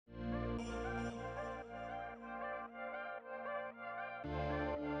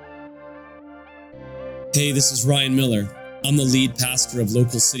Hey, this is Ryan Miller. I'm the lead pastor of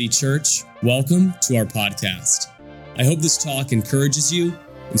Local City Church. Welcome to our podcast. I hope this talk encourages you,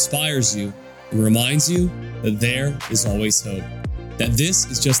 inspires you, and reminds you that there is always hope. That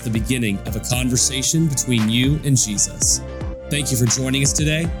this is just the beginning of a conversation between you and Jesus. Thank you for joining us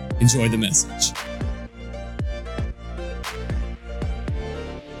today. Enjoy the message.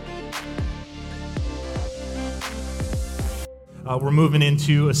 We're moving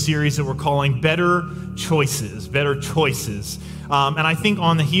into a series that we're calling Better Choices. And I think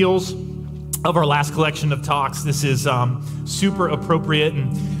on the heels of our last collection of talks, this is super appropriate.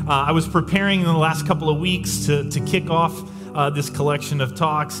 And I was preparing in the last couple of weeks to kick off this collection of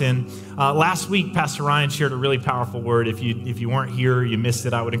talks. And last week, Pastor Ryan shared a really powerful word. If you weren't here, you missed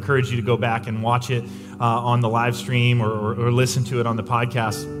it, I would encourage you to go back and watch it on the live stream or listen to it on the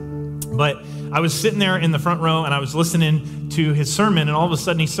podcast. But I was sitting there in the front row and I was listening to his sermon, and all of a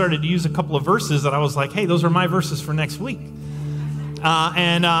sudden he started to use a couple of verses that I was like, hey, those are my verses for next week.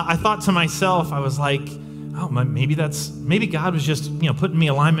 And I thought to myself, I was like, oh, maybe God was just, putting me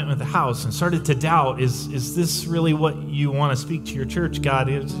in alignment with the house, and started to doubt, is this really what you want to speak to your church, God?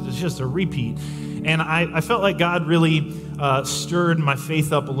 It's just a repeat. And I felt like God really stirred my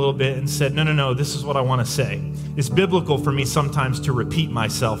faith up a little bit and said, no, this is what I want to say. It's biblical for me sometimes to repeat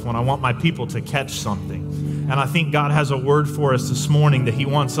myself when I want my people to catch something. And I think God has a word for us this morning that he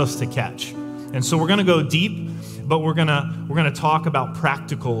wants us to catch. And so we're going to go deep, but we're going to talk about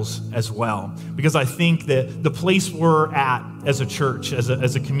practicals as well. Because I think that the place we're at as a church,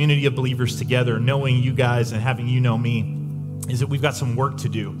 as a community of believers together, knowing you guys and having you know me, is that we've got some work to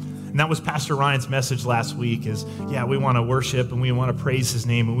do. And that was Pastor Ryan's message last week is, we want to worship and we want to praise his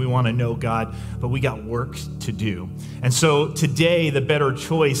name and we want to know God, but we got work to do. And so today, the better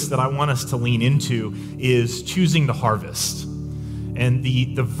choice that I want us to lean into is choosing to harvest. And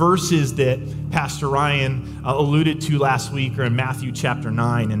the verses that Pastor Ryan alluded to last week are in Matthew chapter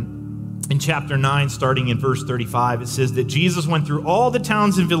 9. And in chapter 9, starting in verse 35, it says that Jesus went through all the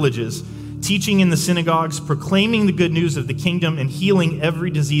towns and villages, teaching in the synagogues, proclaiming the good news of the kingdom, and healing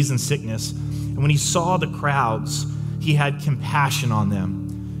every disease and sickness. And when he saw the crowds, he had compassion on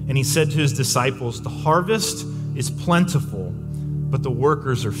them. And he said to his disciples, the harvest is plentiful, but the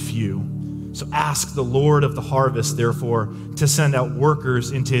workers are few. So ask the Lord of the harvest, therefore, to send out workers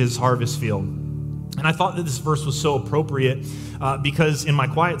into his harvest field. And I thought that this verse was so appropriate because in my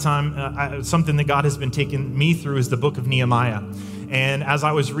quiet time, something that God has been taking me through is the book of Nehemiah. And as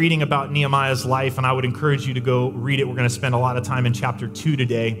I was reading about Nehemiah's life, and I would encourage you to go read it, we're going to spend a lot of time in chapter 2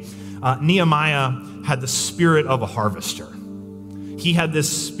 today. Nehemiah had the spirit of a harvester. He had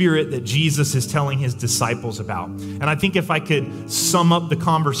this spirit that Jesus is telling his disciples about. And I think if I could sum up the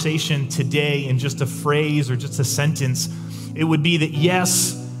conversation today in just a phrase or just a sentence, it would be that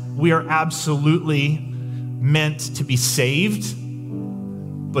yes, we are absolutely meant to be saved,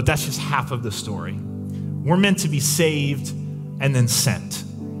 but that's just half of the story. We're meant to be saved and then sent.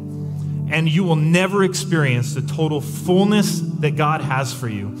 And you will never experience the total fullness that God has for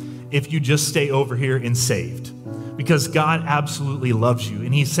you if you just stay over here and saved. Because God absolutely loves you,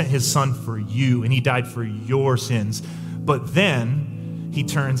 and he sent his son for you, and he died for your sins. But then he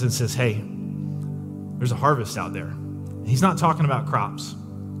turns and says, hey, there's a harvest out there. He's not talking about crops.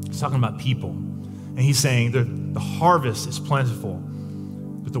 He's talking about people. And he's saying the harvest is plentiful,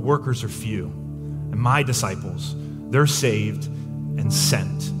 but the workers are few. And my disciples, they're saved and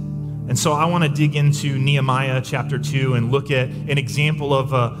sent. And so I want to dig into Nehemiah chapter 2 and look at an example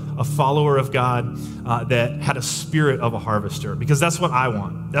of a follower of God that had a spirit of a harvester, because that's what I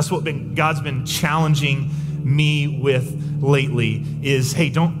want. That's what God's been challenging me with lately is, hey,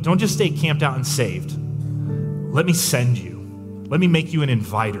 don't just stay camped out and saved. Let me send you. Let me make you an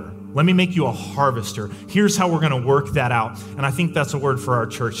inviter. Let me make you a harvester. Here's how we're going to work that out. And I think that's a word for our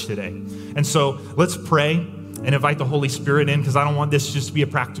church today. And so let's pray and invite the Holy Spirit in, because I don't want this just to be a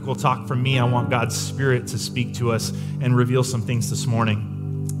practical talk from me. I want God's Spirit to speak to us and reveal some things this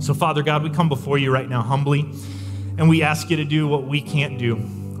morning. So Father God, we come before you right now humbly, and we ask you to do what we can't do.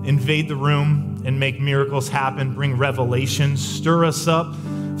 Invade the room and make miracles happen. Bring revelation. Stir us up.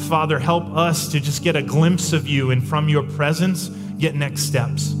 Father, help us to just get a glimpse of you, and from your presence, get next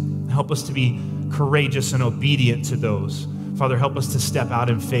steps. Help us to be courageous and obedient to those. Father, help us to step out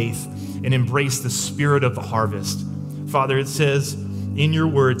in faith and embrace the spirit of the harvest. Father, it says in your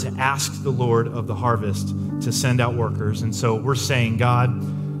word to ask the Lord of the harvest to send out workers. And so we're saying, God,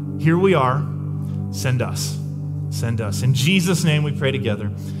 here we are. Send us. Send us. In Jesus' name we pray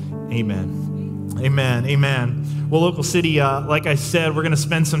together. Amen. Amen. Amen. Well, Local City, like I said, we're going to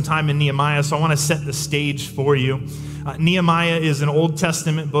spend some time in Nehemiah, so I want to set the stage for you. Nehemiah is an Old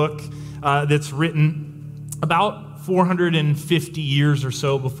Testament book that's written about 450 years or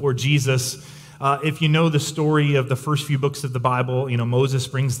so before Jesus. If you know the story of the first few books of the Bible, Moses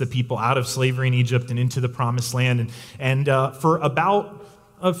brings the people out of slavery in Egypt and into the Promised Land. And for about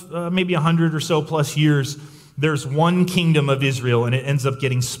maybe 100 or so plus years, there's one kingdom of Israel, and it ends up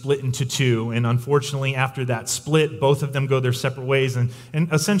getting split into two. And unfortunately, after that split, both of them go their separate ways and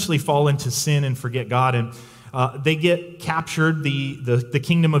essentially fall into sin and forget God. And they get captured. The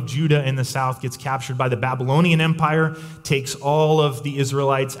kingdom of Judah in the south gets captured by the Babylonian Empire, takes all of the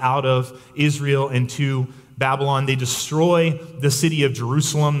Israelites out of Israel into Babylon. They destroy the city of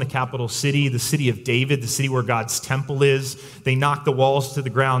Jerusalem, the capital city, the city of David, the city where God's temple is. They knock the walls to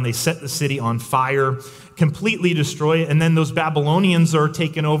the ground. They set the city on fire, completely destroy it. And then those Babylonians are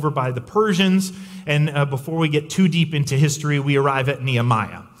taken over by the Persians. And before we get too deep into history, we arrive at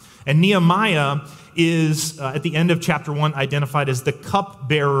Nehemiah. And Nehemiah is, at the end of chapter 1, identified as the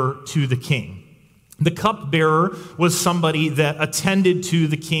cupbearer to the king. The cupbearer was somebody that attended to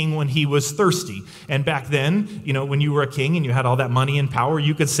the king when he was thirsty. And back then, when you were a king and you had all that money and power,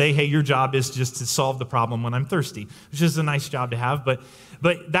 you could say, hey, your job is just to solve the problem when I'm thirsty, which is a nice job to have, but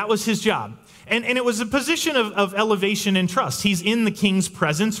that was his job. And it was a position of elevation and trust. He's in the king's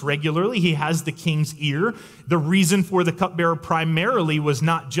presence regularly. He has the king's ear. The reason for the cupbearer primarily was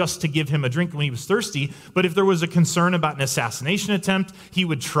not just to give him a drink when he was thirsty, but if there was a concern about an assassination attempt, he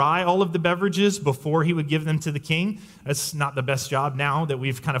would try all of the beverages before he would give them to the king. That's not the best job now that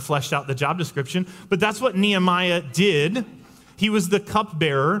we've kind of fleshed out the job description, but that's what Nehemiah did. He was the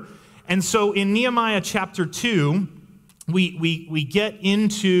cupbearer. And so in Nehemiah chapter 2, we get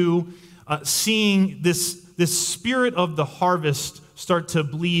into seeing this spirit of the harvest start to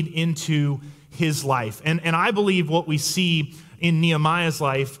bleed into his life. And I believe what we see in Nehemiah's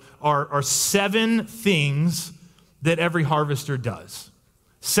life are 7 things that every harvester does.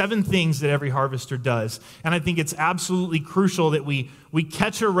 7 things that every harvester does. And I think it's absolutely crucial that we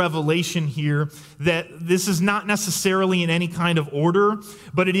catch a revelation here that this is not necessarily in any kind of order,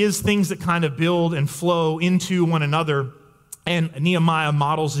 but it is things that kind of build and flow into one another. And Nehemiah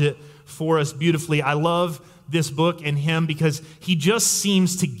models it for us beautifully. I love this book and him because he just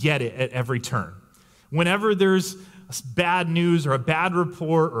seems to get it at every turn. Whenever there's bad news or a bad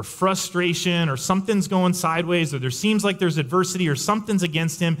report or frustration or something's going sideways or there seems like there's adversity or something's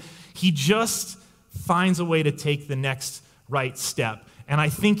against him, he just finds a way to take the next right step. And I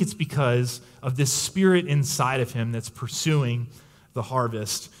think it's because of this spirit inside of him that's pursuing the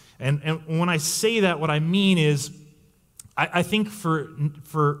harvest. And when I say that, what I mean is I think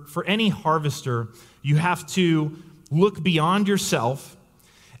for any harvester, you have to look beyond yourself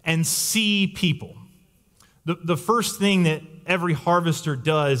and see people. The first thing that every harvester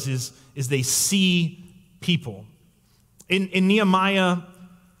does is they see people. In Nehemiah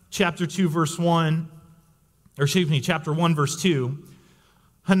chapter 2, verse 1, or excuse me, chapter 1, verse 2,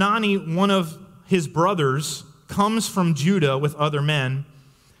 Hanani, one of his brothers, comes from Judah with other men.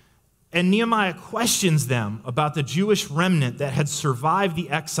 And Nehemiah questions them about the Jewish remnant that had survived the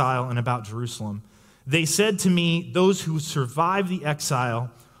exile and about Jerusalem. They said to me, those who survived the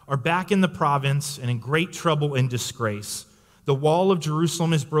exile are back in the province and in great trouble and disgrace. The wall of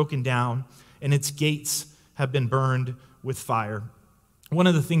Jerusalem is broken down, and its gates have been burned with fire. One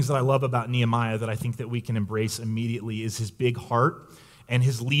of the things that I love about Nehemiah that I think that we can embrace immediately is his big heart and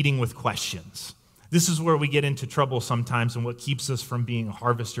his leading with questions. This is where we get into trouble sometimes, and what keeps us from being a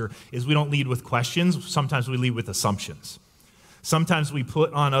harvester is we don't lead with questions. Sometimes we lead with assumptions. Sometimes we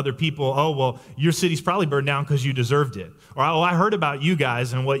put on other people, oh, well, your city's probably burned down because you deserved it. Or, oh, I heard about you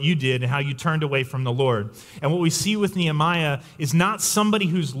guys and what you did and how you turned away from the Lord. And what we see with Nehemiah is not somebody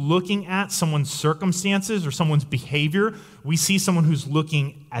who's looking at someone's circumstances or someone's behavior. We see someone who's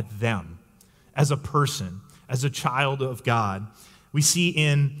looking at them as a person, as a child of God. We see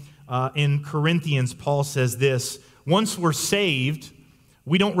in Corinthians, Paul says this, once we're saved,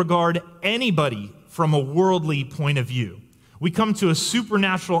 we don't regard anybody from a worldly point of view. We come to a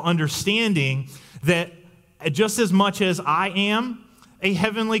supernatural understanding that just as much as I am a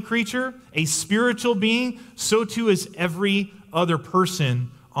heavenly creature, a spiritual being, so too is every other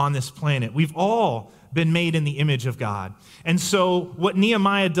person on this planet. We've all been made in the image of God. And so what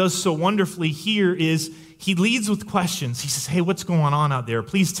Nehemiah does so wonderfully here is he leads with questions. He says, hey, what's going on out there?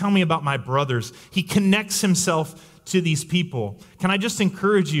 Please tell me about my brothers. He connects himself to these people. Can I just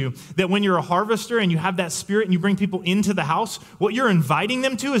encourage you that when you're a harvester and you have that spirit and you bring people into the house, what you're inviting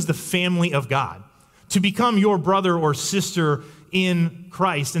them to is the family of God, to become your brother or sister in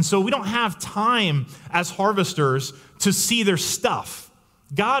Christ. And so we don't have time as harvesters to see their stuff.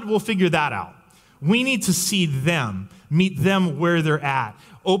 God will figure that out. We need to see them, meet them where they're at,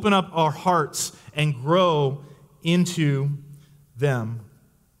 open up our hearts and grow into them.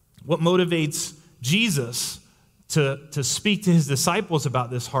 What motivates Jesus to speak to his disciples about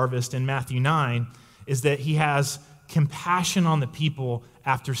this harvest in Matthew 9 is that he has compassion on the people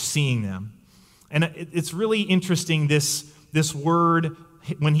after seeing them. And it's really interesting, this word,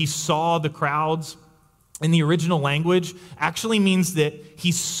 when he saw the crowds, in the original language, actually means that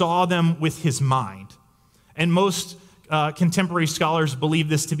he saw them with his mind. And most contemporary scholars believe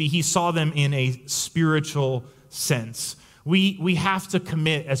this to be he saw them in a spiritual sense. We have to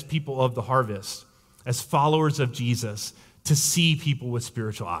commit as people of the harvest, as followers of Jesus, to see people with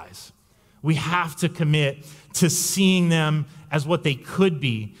spiritual eyes. We have to commit to seeing them as what they could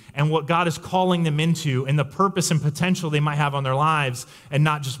be and what God is calling them into and the purpose and potential they might have on their lives and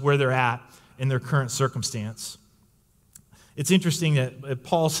not just where they're at in their current circumstance. It's interesting that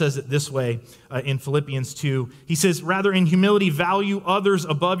Paul says it this way in Philippians 2. He says, rather in humility value others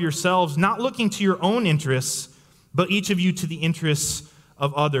above yourselves, not looking to your own interests, but each of you to the interests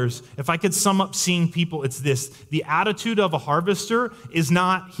of others. If I could sum up seeing people, it's this. The attitude of a harvester is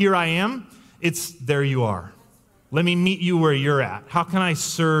not, here I am, it's there you are. Let me meet you where you're at. How can I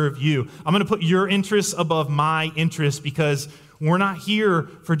serve you? I'm going to put your interests above my interests because we're not here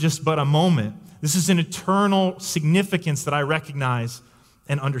for just but a moment. This is an eternal significance that I recognize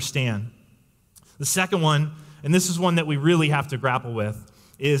and understand. The second one, and this is one that we really have to grapple with,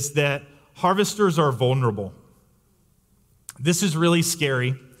 is that harvesters are vulnerable. This is really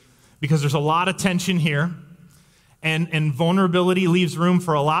scary because there's a lot of tension here, and vulnerability leaves room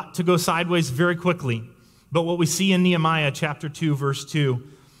for a lot to go sideways very quickly. But what we see in Nehemiah chapter 2, verse 2,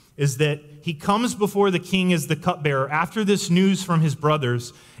 is that he comes before the king as the cupbearer after this news from his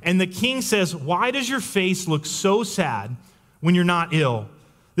brothers. And the king says, why does your face look so sad when you're not ill?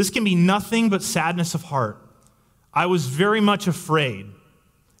 This can be nothing but sadness of heart. I was very much afraid.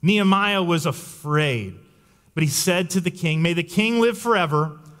 Nehemiah was afraid. But he said to the king, may the king live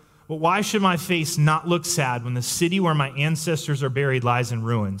forever. But why should my face not look sad when the city where my ancestors are buried lies in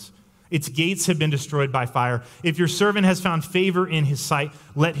ruins? Its gates have been destroyed by fire. If your servant has found favor in his sight,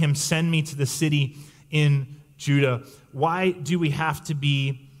 let him send me to the city in Judah. Why do we have to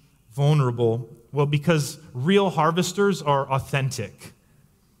be vulnerable? Well, because real harvesters are authentic.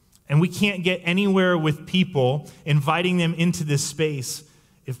 And we can't get anywhere with people inviting them into this space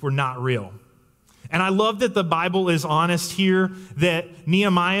if we're not real. And I love that the Bible is honest here, that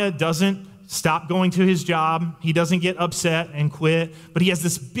Nehemiah doesn't stop going to his job. He doesn't get upset and quit, but he has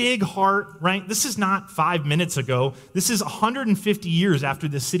this big heart, right? This is not 5 minutes ago. This is 150 years after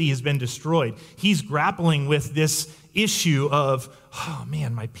the city has been destroyed. He's grappling with this issue of, oh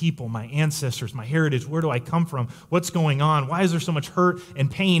man, my people, my ancestors, my heritage, where do I come from? What's going on? Why is there so much hurt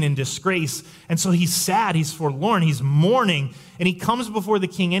and pain and disgrace? And so he's sad, he's forlorn, he's mourning, and he comes before the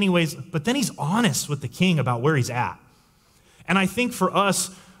king anyways, but then he's honest with the king about where he's at. And I think for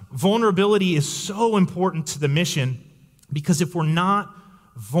us, vulnerability is so important to the mission because if we're not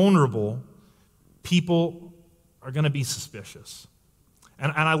vulnerable, people are going to be suspicious.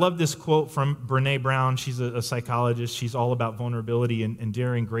 And I love this quote from Brené Brown. She's a psychologist. She's all about vulnerability and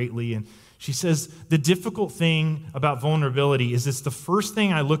daring greatly. And she says, the difficult thing about vulnerability is it's the first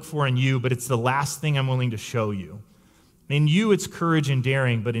thing I look for in you, but it's the last thing I'm willing to show you. In you, it's courage and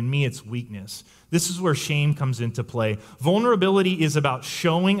daring, but in me, it's weakness. This is where shame comes into play. Vulnerability is about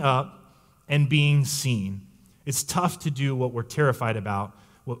showing up and being seen. It's tough to do what we're terrified about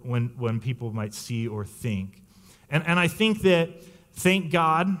when people might see or think. And I think that, thank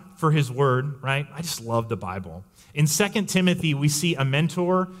God for his word, right? I just love the Bible. In 2 Timothy, we see a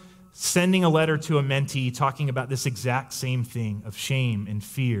mentor sending a letter to a mentee talking about this exact same thing of shame and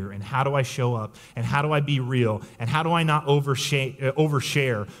fear and how do I show up and how do I be real and how do I not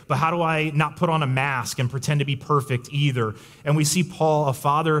overshare, but how do I not put on a mask and pretend to be perfect either. And we see Paul, a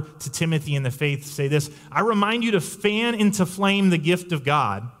father to Timothy in the faith, say this, I remind you to fan into flame the gift of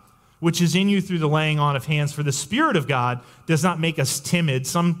God, which is in you through the laying on of hands. For the Spirit of God does not make us timid.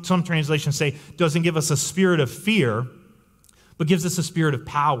 Some translations say doesn't give us a spirit of fear, but gives us a spirit of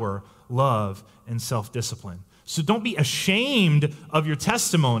power, love, and self-discipline. So don't be ashamed of your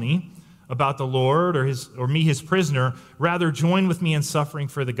testimony about the Lord or me, his prisoner. Rather, join with me in suffering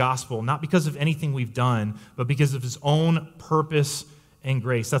for the gospel, not because of anything we've done, but because of his own purpose and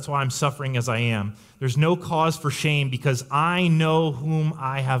grace. That's why I'm suffering as I am. There's no cause for shame because I know whom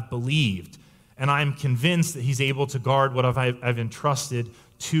I have believed, and I'm convinced that he's able to guard what I've entrusted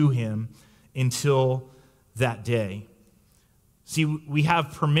to him until that day. See, we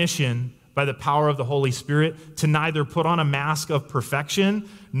have permission by the power of the Holy Spirit to neither put on a mask of perfection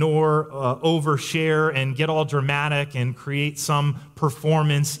nor overshare and get all dramatic and create some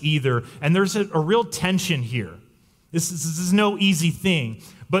performance either. And there's a real tension here. This is no easy thing.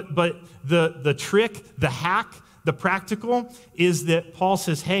 But the trick, the hack, the practical is that Paul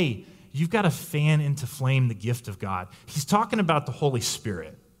says, hey, you've got to fan into flame the gift of God. He's talking about the Holy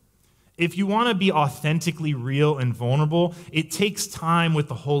Spirit. If you want to be authentically real and vulnerable, it takes time with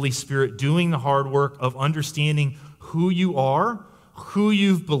the Holy Spirit doing the hard work of understanding who you are, who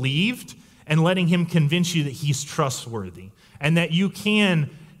you've believed, and letting him convince you that he's trustworthy and that you can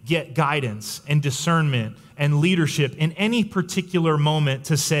get guidance and discernment and leadership in any particular moment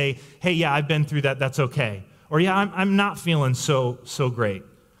to say, hey, yeah, I've been through that, that's okay. Or yeah, I'm not feeling so great.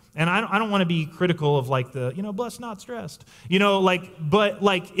 And I don't want to be critical of like the, blessed, not stressed. But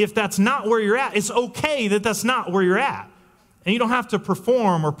if that's not where you're at, it's okay that that's not where you're at. And you don't have to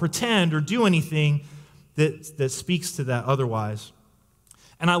perform or pretend or do anything that speaks to that otherwise.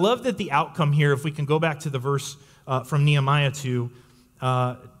 And I love that the outcome here, if we can go back to the verse from Nehemiah 2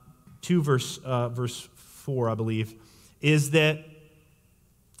 verse 4, I believe, is that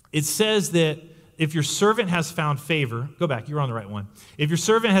it says that if your servant has found favor, go back, you were on the right one. If your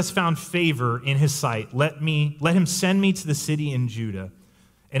servant has found favor in his sight, let him send me to the city in Judah,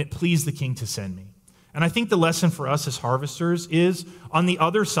 and it pleased the king to send me. And I think the lesson for us as harvesters is on the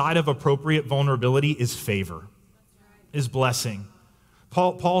other side of appropriate vulnerability is favor, is blessing.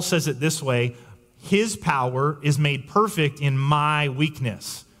 Paul says it this way, his power is made perfect in my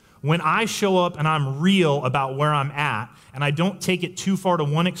weakness. When I show up and I'm real about where I'm at, and I don't take it too far to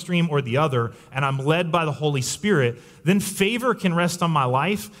one extreme or the other, and I'm led by the Holy Spirit, then favor can rest on my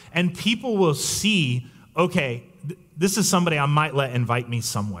life, and people will see, okay, this is somebody I might let invite me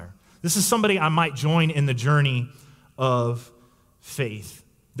somewhere. This is somebody I might join in the journey of faith.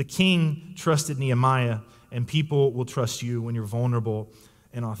 The king trusted Nehemiah, and people will trust you when you're vulnerable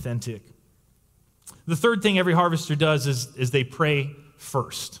and authentic. The third thing every harvester does is they pray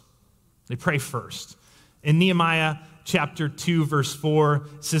first. They pray first. In Nehemiah chapter 2, verse 4,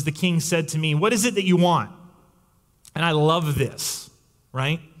 it says, the king said to me, what is it that you want? And I love this,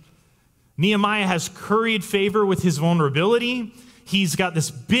 right? Nehemiah has curried favor with his vulnerability. He's got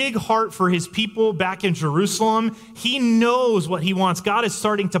this big heart for his people back in Jerusalem. He knows what he wants. God is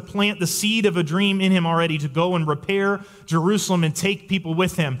starting to plant the seed of a dream in him already to go and repair Jerusalem and take people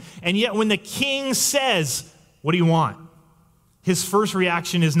with him. And yet when the king says, what do you want? His first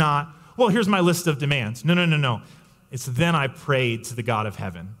reaction is not, well, here's my list of demands. No. It's then I prayed to the God of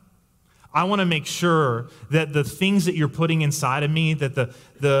heaven. I want to make sure that the things that you're putting inside of me, that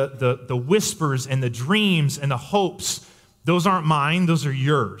the whispers and the dreams and the hopes, those aren't mine, those are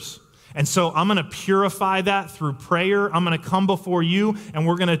yours. And so I'm going to purify that through prayer. I'm going to come before you, and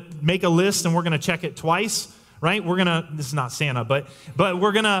we're going to make a list, and we're going to check it twice, right? This is not Santa, but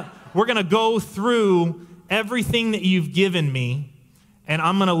we're going to go through everything that you've given me, and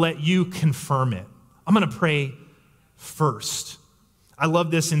I'm going to let you confirm it. I'm going to pray first. I love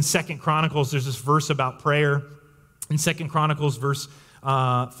this in 2 Chronicles. There's this verse about prayer. In 2 Chronicles, verse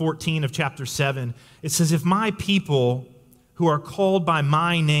 14 of chapter 7, it says, if my people who are called by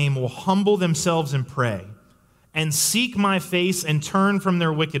my name will humble themselves and pray and seek my face and turn from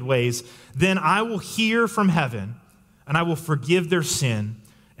their wicked ways, then I will hear from heaven and I will forgive their sin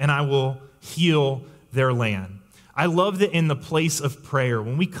and I will heal their land. I love that in the place of prayer,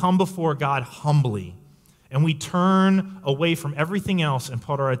 when we come before God humbly and we turn away from everything else and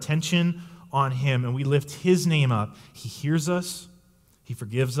put our attention on him and we lift his name up, he hears us, he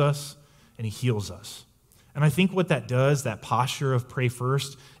forgives us, and he heals us. And I think what that does, that posture of pray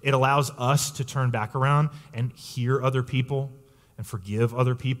first, it allows us to turn back around and hear other people and forgive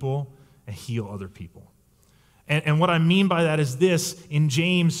other people and heal other people. And what I mean by that is this. In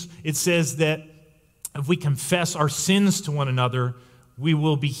James, it says that if we confess our sins to one another, we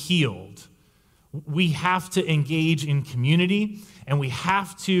will be healed. We have to engage in community, and we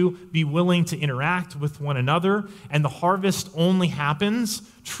have to be willing to interact with one another. And the harvest only happens,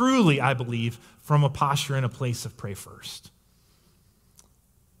 truly, I believe, from a posture and a place of pray first.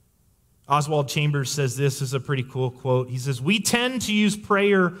 Oswald Chambers says this is a pretty cool quote. He says, we tend to use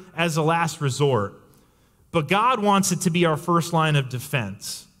prayer as a last resort, but God wants it to be our first line of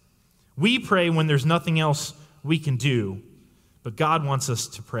defense. We pray when there's nothing else we can do, but God wants us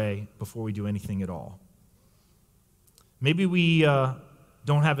to pray before we do anything at all. Maybe we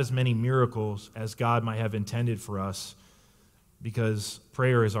don't have as many miracles as God might have intended for us because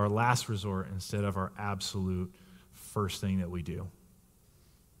prayer is our last resort instead of our absolute first thing that we do.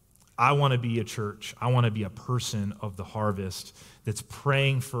 I want to be a church. I want to be a person of the harvest that's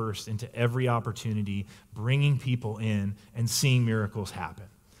praying first into every opportunity, bringing people in and seeing miracles happen.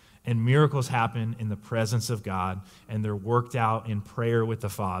 And miracles happen in the presence of God, and they're worked out in prayer with the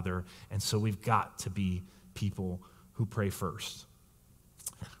Father. And so we've got to be people who pray first.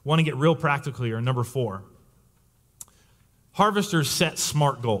 Want to get real practical here. Number 4, harvesters set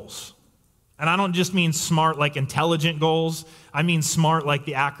SMART goals. And I don't just mean smart like intelligent goals. I mean smart like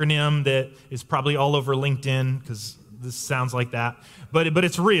the acronym that is probably all over LinkedIn, because this sounds like that. But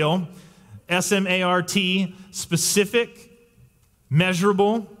it's real. SMART, specific,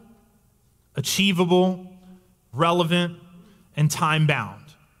 measurable, achievable, relevant, and time-bound.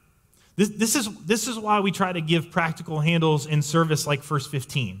 This is why we try to give practical handles in service like First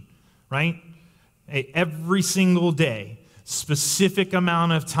 15, right? Every single day, specific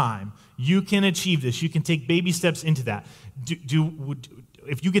amount of time, you can achieve this. You can take baby steps into that.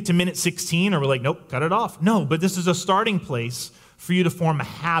 If you get to minute 16, or we're like, nope, cut it off. No, but this is a starting place for you to form a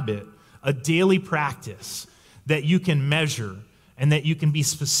habit, a daily practice that you can measure and that you can be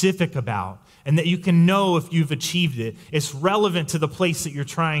specific about and that you can know if you've achieved it. It's relevant to the place that you're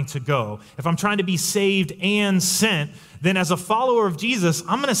trying to go. If I'm trying to be saved and sent, then as a follower of Jesus,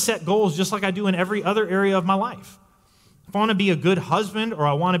 I'm going to set goals just like I do in every other area of my life. If I want to be a good husband, or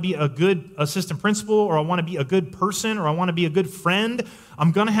I want to be a good assistant principal, or I want to be a good person, or I want to be a good friend,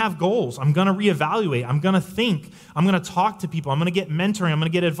 I'm going to have goals. I'm going to reevaluate. I'm going to think. I'm going to talk to people. I'm going to get mentoring. I'm going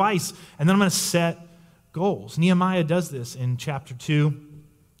to get advice. And then I'm going to set goals. Nehemiah does this in chapter 2,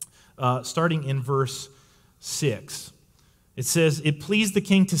 starting in verse 6. It says, "It pleased the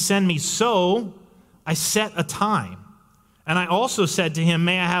king to send me, so I set a time. And I also said to him,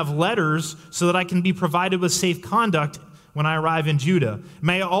 may I have letters so that I can be provided with safe conduct when I arrive in Judah?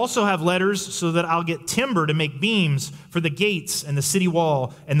 May I also have letters so that I'll get timber to make beams for the gates and the city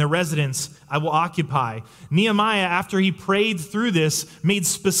wall and the residence I will occupy?" Nehemiah, after he prayed through this, made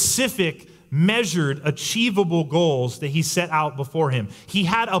specific, measured, achievable goals that he set out before him. He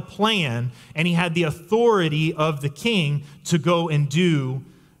had a plan, and he had the authority of the king to go and do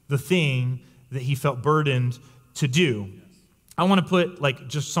the thing that he felt burdened to do. I want to put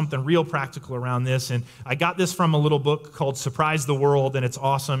just something real practical around this, and I got this from a little book called Surprise the World, and it's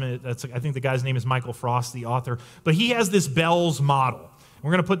awesome. I think the guy's name is Michael Frost, the author, but he has this Bell's model.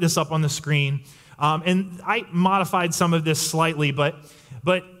 We're going to put this up on the screen, and I modified some of this slightly, but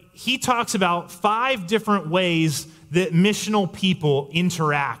he talks about 5 different ways that missional people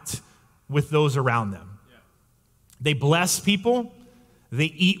interact with those around them. Yeah. They bless people, they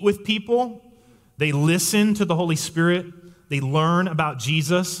eat with people, they listen to the Holy Spirit, they learn about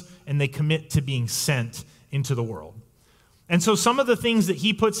Jesus, and they commit to being sent into the world. And so some of the things that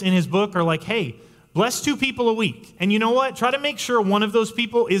he puts in his book are like, hey, bless 2 people a week. And you know what? Try to make sure one of those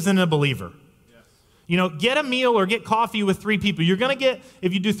people isn't a believer. Yes. Get a meal or get coffee with 3 people. You're going to get,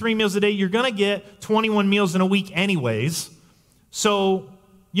 if you do 3 meals a day, you're going to get 21 meals in a week anyways. So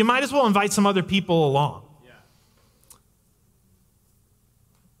you might as well invite some other people along. Yeah.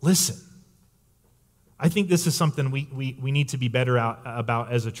 Listen. I think this is something we need to be better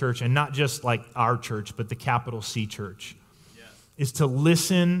about as a church, and not just like our church, but the capital C church, is to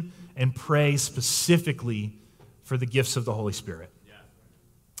listen and pray specifically for the gifts of the Holy Spirit. Yeah.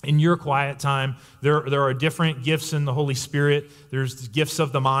 In your quiet time, there are different gifts in the Holy Spirit. There's gifts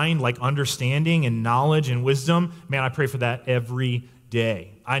of the mind, like understanding and knowledge and wisdom. Man, I pray for that every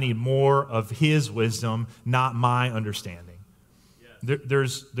day. I need more of His wisdom, not my understanding. Yes.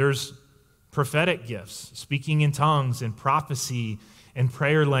 There's prophetic gifts, speaking in tongues and prophecy and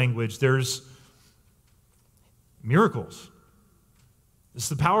prayer language. There's miracles. It's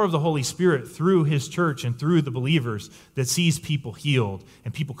the power of the Holy Spirit through His church and through the believers that sees people healed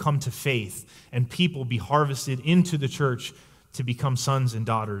and people come to faith and people be harvested into the church to become sons and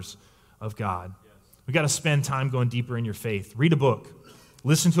daughters of God. Yes. We got to spend time going deeper in your faith. Read a book,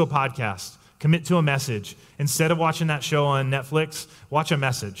 listen to a podcast, commit to a message. Instead of watching that show on Netflix, watch a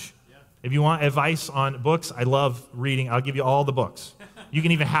message. If you want advice on books, I love reading. I'll give you all the books. You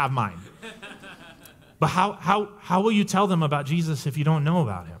can even have mine. But how will you tell them about Jesus if you don't know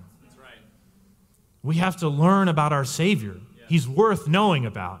about Him? That's right. We have to learn about our Savior. Yeah. He's worth knowing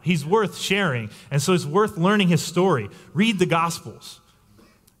about. He's worth sharing. And so it's worth learning His story. Read the Gospels.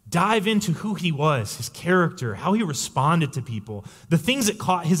 Dive into who He was, His character, how He responded to people, the things that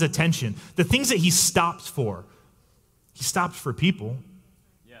caught His attention, the things that He stopped for. He stopped for people.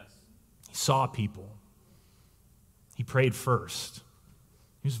 He saw people. He prayed first.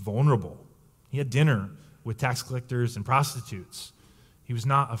 He was vulnerable. He had dinner with tax collectors and prostitutes. He was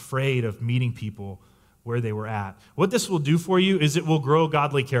not afraid of meeting people where they were at. What this will do for you is it will grow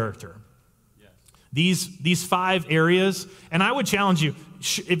godly character. These 5 areas, and I would challenge you,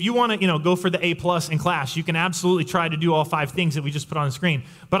 if you want to go for the A+ in class, you can absolutely try to do all 5 things that we just put on the screen.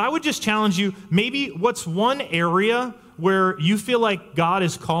 But I would just challenge you, maybe what's one area where you feel like God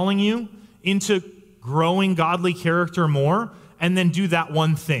is calling you into growing godly character more, and then do that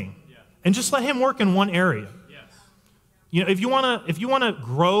one thing. And just let him work in one area. If you want to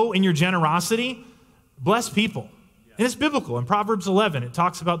grow in your generosity, bless people. And it's biblical. In Proverbs 11, it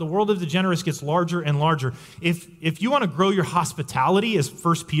talks about the world of the generous gets larger and larger. If you want to grow your hospitality, as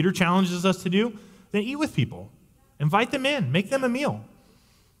 1 Peter challenges us to do, then eat with people. Invite them in. Make them a meal.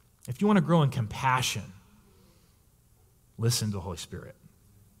 If you want to grow in compassion, listen to the Holy Spirit,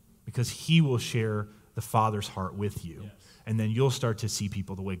 because he will share the Father's heart with you. Yes. And then you'll start to see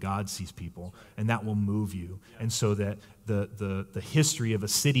people the way God sees people, and that will move you. Yeah. And so that the history of a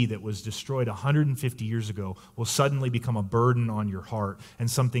city that was destroyed 150 years ago will suddenly become a burden on your heart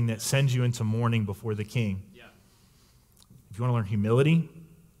and something that sends you into mourning before the King. Yeah. If you want to learn humility,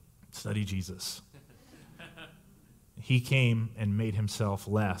 study Jesus. He came and made himself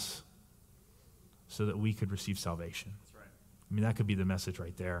less so that we could receive salvation. That's right. I mean, that could be the message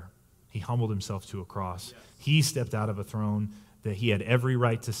right there. He humbled himself to a cross. Yes. He stepped out of a throne that he had every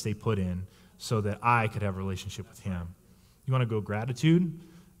right to stay put in so that I could have a relationship with him. You want to go gratitude?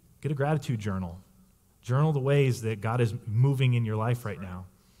 Get a gratitude journal. Journal the ways that God is moving in your life right now.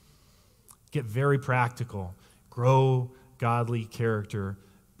 Get very practical. Grow godly character.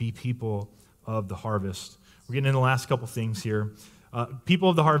 Be people of the harvest. We're getting into the last couple things here. People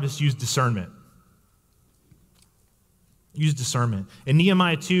of the harvest use discernment. Use discernment. In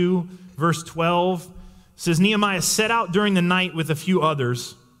Nehemiah 2, verse 12, says, Nehemiah set out during the night with a few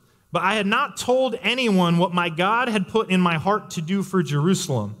others, but I had not told anyone what my God had put in my heart to do for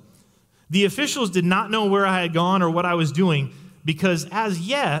Jerusalem. The officials did not know where I had gone or what I was doing, because as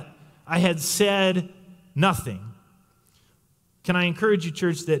yet I had said nothing. Can I encourage you,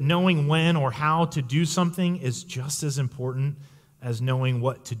 church, that knowing when or how to do something is just as important as knowing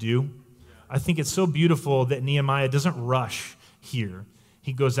what to do? I think it's so beautiful that Nehemiah doesn't rush here.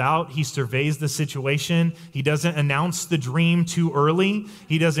 He goes out, he surveys the situation. He doesn't announce the dream too early.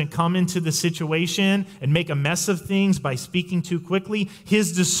 He doesn't come into the situation and make a mess of things by speaking too quickly.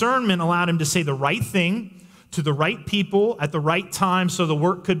 His discernment allowed him to say the right thing to the right people at the right time so the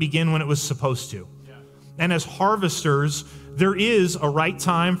work could begin when it was supposed to. Yeah. And as harvesters, there is a right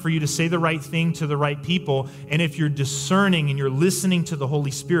time for you to say the right thing to the right people. And if you're discerning and you're listening to the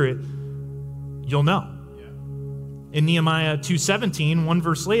Holy Spirit, you'll know. Yeah. In Nehemiah 2:17, one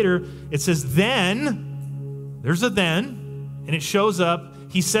verse later, it says, then, there's a then, and it shows up,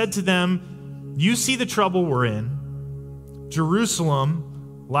 he said to them, you see the trouble we're in.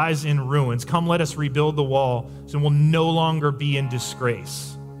 Jerusalem lies in ruins. Come, let us rebuild the wall so we'll no longer be in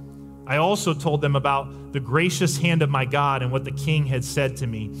disgrace. I also told them about the gracious hand of my God and what the king had said to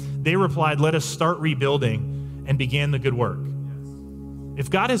me. They replied, let us start rebuilding, and began the good work. If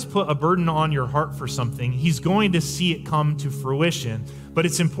God has put a burden on your heart for something, he's going to see it come to fruition. But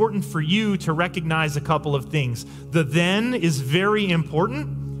it's important for you to recognize a couple of things. The then is very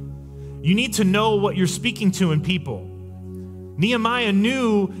important. You need to know what you're speaking to in people. Nehemiah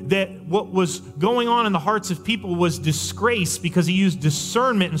knew that what was going on in the hearts of people was disgrace because he used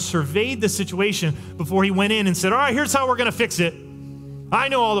discernment and surveyed the situation before he went in and said, all right, here's how we're going to fix it. I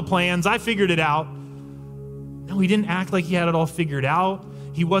know all the plans. I figured it out. No, he didn't act like he had it all figured out.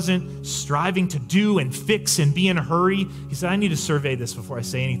 He wasn't striving to do and fix and be in a hurry. He said, I need to survey this before I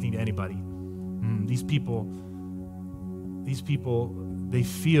say anything to anybody. These people, they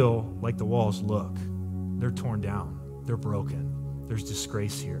feel like the walls look. They're torn down. They're broken. There's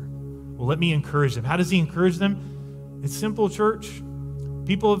disgrace here. Well, let me encourage them. How does he encourage them? It's simple, church.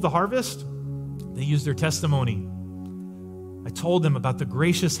 People of the harvest, they use their testimony. I told them about the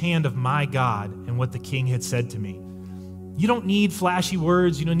gracious hand of my God and what the king had said to me. You don't need flashy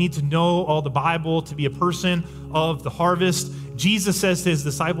words. You don't need to know all the Bible to be a person of the harvest. Jesus says to his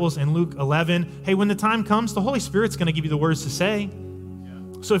disciples in Luke 11, hey, when the time comes, the Holy Spirit's going to give you the words to say.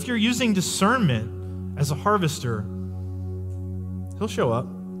 Yeah. So if you're using discernment as a harvester, he'll show up.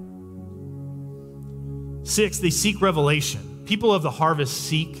 6, they seek revelation. People of the harvest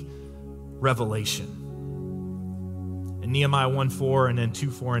seek revelation. In Nehemiah 1:4 and then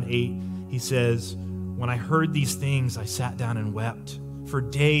 2:4 and 8, he says, when I heard these things, I sat down and wept. For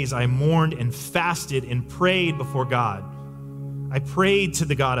days I mourned and fasted and prayed before God. I prayed to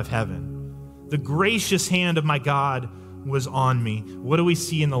the God of heaven. The gracious hand of my God was on me. What do we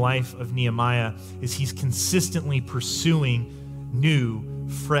see in the life of Nehemiah is he's consistently pursuing new,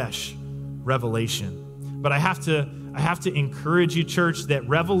 fresh revelation. But I have to encourage you, church, that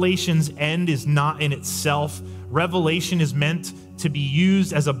revelation's end is not in itself. Revelation is meant to be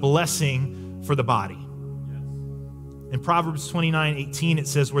used as a blessing for the body. In Proverbs 29:18, it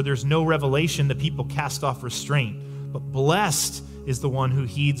says, where there's no revelation, the people cast off restraint. But blessed is the one who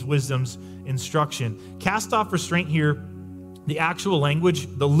heeds wisdom's instruction. Cast off restraint here, the actual language,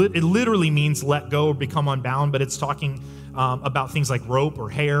 it literally means let go or become unbound, but it's talking about things like rope or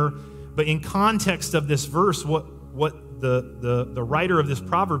hair. But in context of this verse, what the writer of this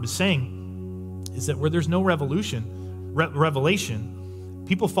proverb is saying is that where there's no revelation,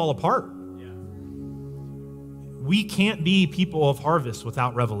 people fall apart. We can't be people of harvest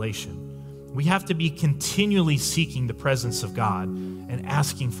without revelation. We have to be continually seeking the presence of God and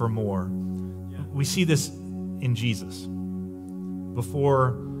asking for more. We see this in Jesus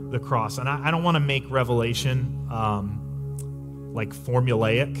before the cross. And I don't want to make revelation like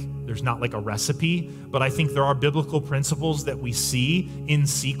formulaic. There's not like a recipe, but I think there are biblical principles that we see in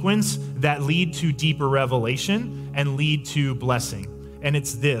sequence that lead to deeper revelation and lead to blessing. And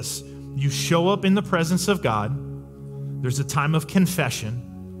it's this: you show up in the presence of God. There's a time of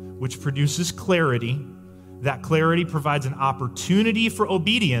confession, which produces clarity. That clarity provides an opportunity for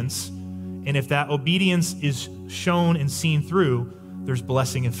obedience. And if that obedience is shown and seen through, there's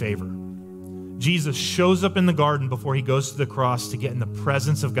blessing and favor. Jesus shows up in the garden before he goes to the cross to get in the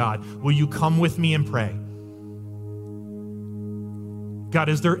presence of God. Will you come with me and pray? God,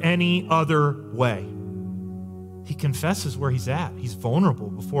 is there any other way? He confesses where he's at. He's vulnerable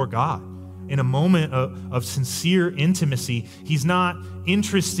before God. In a moment of sincere intimacy, he's not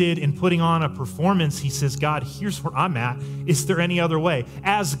interested in putting on a performance. He says, God, here's where I'm at. Is there any other way?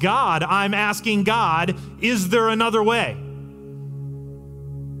 As God, I'm asking God, is there another way?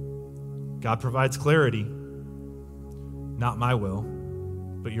 God provides clarity. Not my will,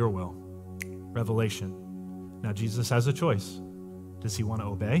 but your will. Revelation. Now, Jesus has a choice. Does he want to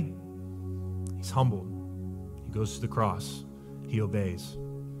obey? He's humbled. He goes to the cross. He obeys.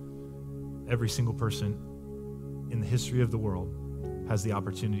 Every single person in the history of the world has the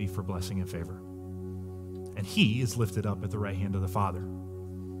opportunity for blessing and favor. And he is lifted up at the right hand of the Father.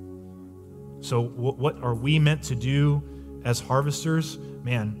 So what are we meant to do as harvesters?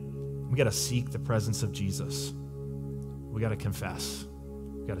 Man, we got to seek the presence of Jesus. We got to confess.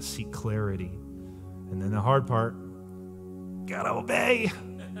 We got to seek clarity. And then the hard part, got to obey.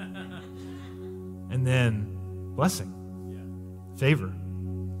 And then blessing, favor.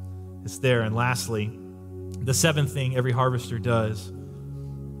 It's there. And lastly, the seventh thing every harvester does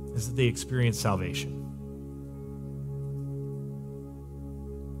is that they experience salvation.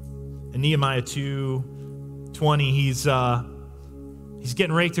 In Nehemiah 2:20, he's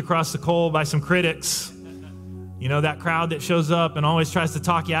getting raked across the coal by some critics. You know, that crowd that shows up and always tries to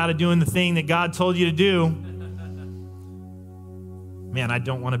talk you out of doing the thing that God told you to do. Man, I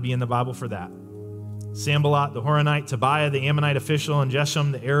don't want to be in the Bible for that. Sanballat, the Horonite, Tobiah, the Ammonite official, and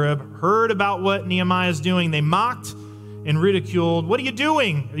Geshem, the Arab, heard about what Nehemiah is doing. They mocked and ridiculed. What are you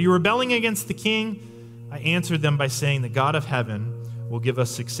doing? Are you rebelling against the king? I answered them by saying, the God of heaven will give us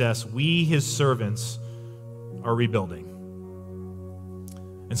success. We, his servants, are rebuilding.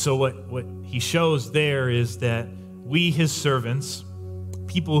 And so what he shows there is that we, his servants,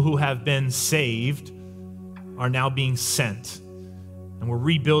 people who have been saved, are now being sent. And we're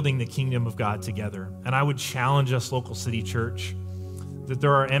rebuilding the kingdom of God together. And I would challenge us, Local City Church, that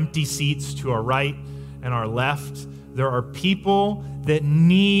there are empty seats to our right and our left. There are people that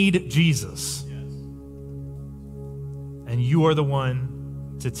need Jesus. Yes. And you are the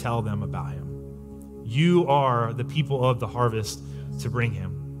one to tell them about him. You are the people of the harvest to bring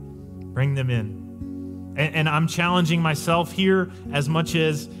him. Bring them in. And I'm challenging myself here as much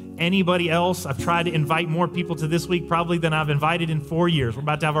as anybody else. I've tried to invite more people to this week probably than I've invited in 4 years. We're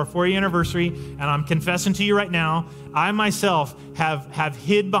about to have our 4-year anniversary, and I'm confessing to you right now, I myself have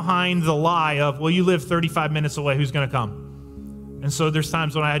hid behind the lie of, well, you live 35 minutes away, who's going to come? And so there's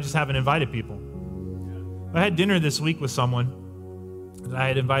times when I just haven't invited people. I had dinner this week with someone that I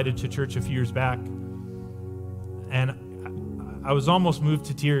had invited to church a few years back, and I was almost moved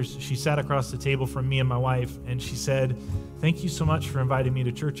to tears. She sat across the table from me and my wife, and she said, thank you so much for inviting me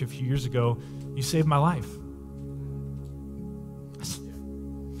to church a few years ago. You saved my life.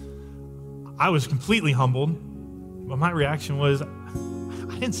 I was completely humbled, but my reaction was,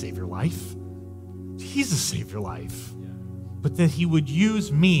 I didn't save your life. Jesus saved your life. But that he would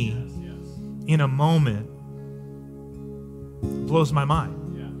use me in a moment blows my mind.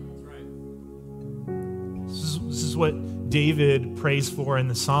 This is what David prays for in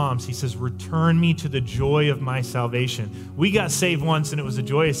the Psalms. He says, return me to the joy of my salvation. We got saved once and it was a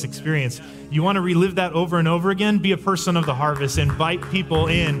joyous experience. You want to relive that over and over again? Be a person of the harvest. Invite people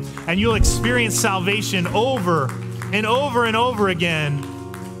in and you'll experience salvation over and over and over again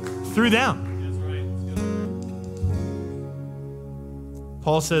through them.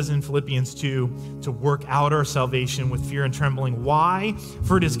 Paul says in Philippians 2 to work out our salvation with fear and trembling. Why?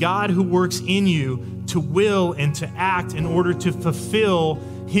 For it is God who works in you to will and to act in order to fulfill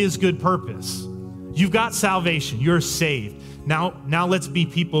his good purpose. You've got salvation. You're saved. Now let's be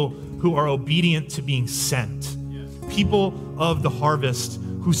people who are obedient to being sent. People of the harvest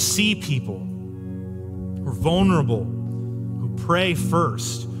who see people, who are vulnerable, who pray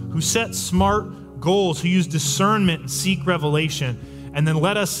first, who set smart goals, who use discernment and seek revelation. And then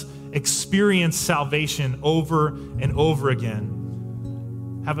let us experience salvation over and over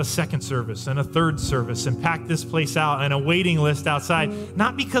again. Have a second service and a third service and pack this place out and a waiting list outside.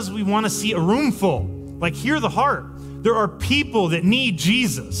 Not because we want to see a room full. Like, hear the heart. There are people that need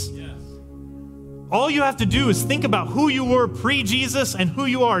Jesus. Yes. All you have to do is think about who you were pre-Jesus and who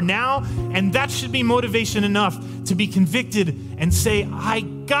you are now. And that should be motivation enough to be convicted and say, I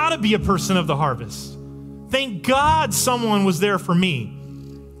gotta be a person of the harvest. Thank God someone was there for me.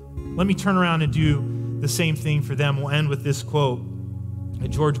 Let me turn around and do the same thing for them. We'll end with this quote by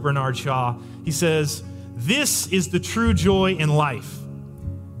George Bernard Shaw. He says, this is the true joy in life,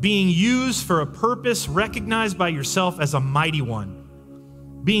 being used for a purpose recognized by yourself as a mighty one,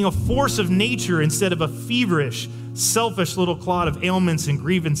 being a force of nature instead of a feverish, selfish little clod of ailments and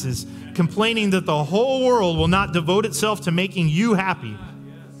grievances, complaining that the whole world will not devote itself to making you happy.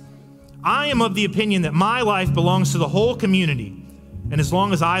 I am of the opinion that my life belongs to the whole community, and as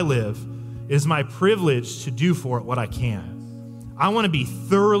long as I live, it is my privilege to do for it what I can. I want to be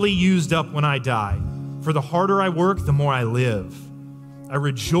thoroughly used up when I die, for the harder I work, the more I live. I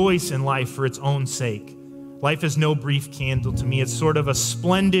rejoice in life for its own sake. Life is no brief candle to me. It's sort of a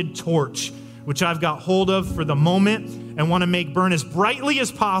splendid torch, which I've got hold of for the moment and want to make burn as brightly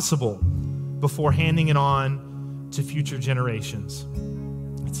as possible before handing it on to future generations.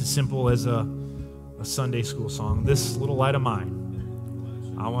 It's as simple as a Sunday school song. This little light of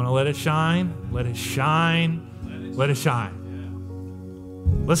mine, I want to let it shine, let it shine, let it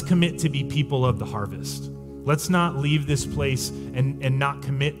shine. Let's commit to be people of the harvest. Let's not leave this place and not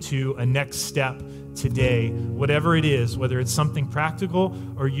commit to a next step today, whatever it is, whether it's something practical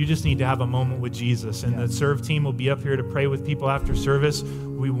or you just need to have a moment with Jesus. And the serve team will be up here to pray with people after service.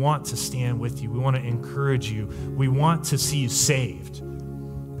 We want to stand with you. We want to encourage you. We want to see you saved.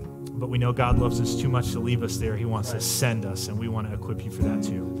 But we know God loves us too much to leave us there. He wants to send us, and we want to equip you for that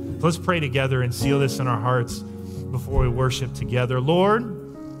too. So let's pray together and seal this in our hearts before we worship together. Lord,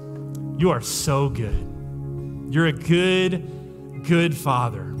 you are so good. You're a good, good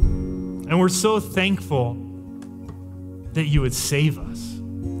Father. And we're so thankful that you would save us,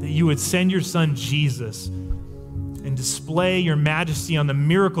 that you would send your Son Jesus and display your majesty on the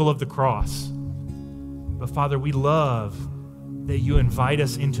miracle of the cross. But Father, we love that you invite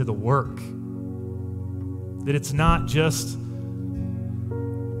us into the work, that it's not just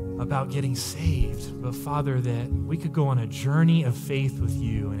about getting saved, but Father, that we could go on a journey of faith with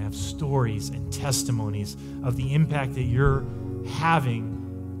you and have stories and testimonies of the impact that you're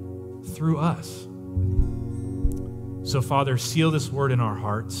having through us. So Father, seal this word in our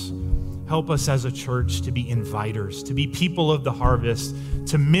hearts. Help us as a church to be inviters, to be people of the harvest,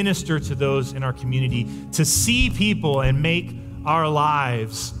 to minister to those in our community, to see people and make our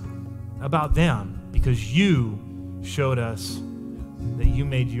lives about them, because you showed us that you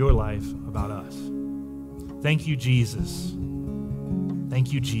made your life about us. Thank you, Jesus.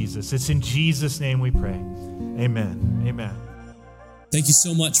 Thank you, Jesus. It's in Jesus' name we pray. Amen. Amen. Thank you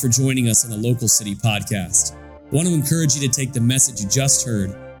so much for joining us on the Local City Podcast. I want to encourage you to take the message you just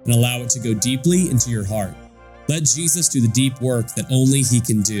heard and allow it to go deeply into your heart. Let Jesus do the deep work that only he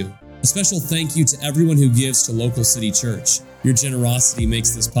can do. A special thank you to everyone who gives to Local City Church. Your generosity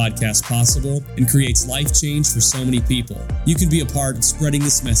makes this podcast possible and creates life change for so many people. You can be a part of spreading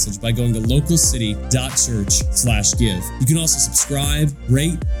this message by going to localcity.church/give. You can also subscribe,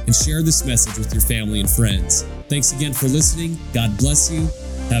 rate, and share this message with your family and friends. Thanks again for listening. God bless you.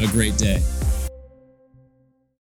 Have a great day.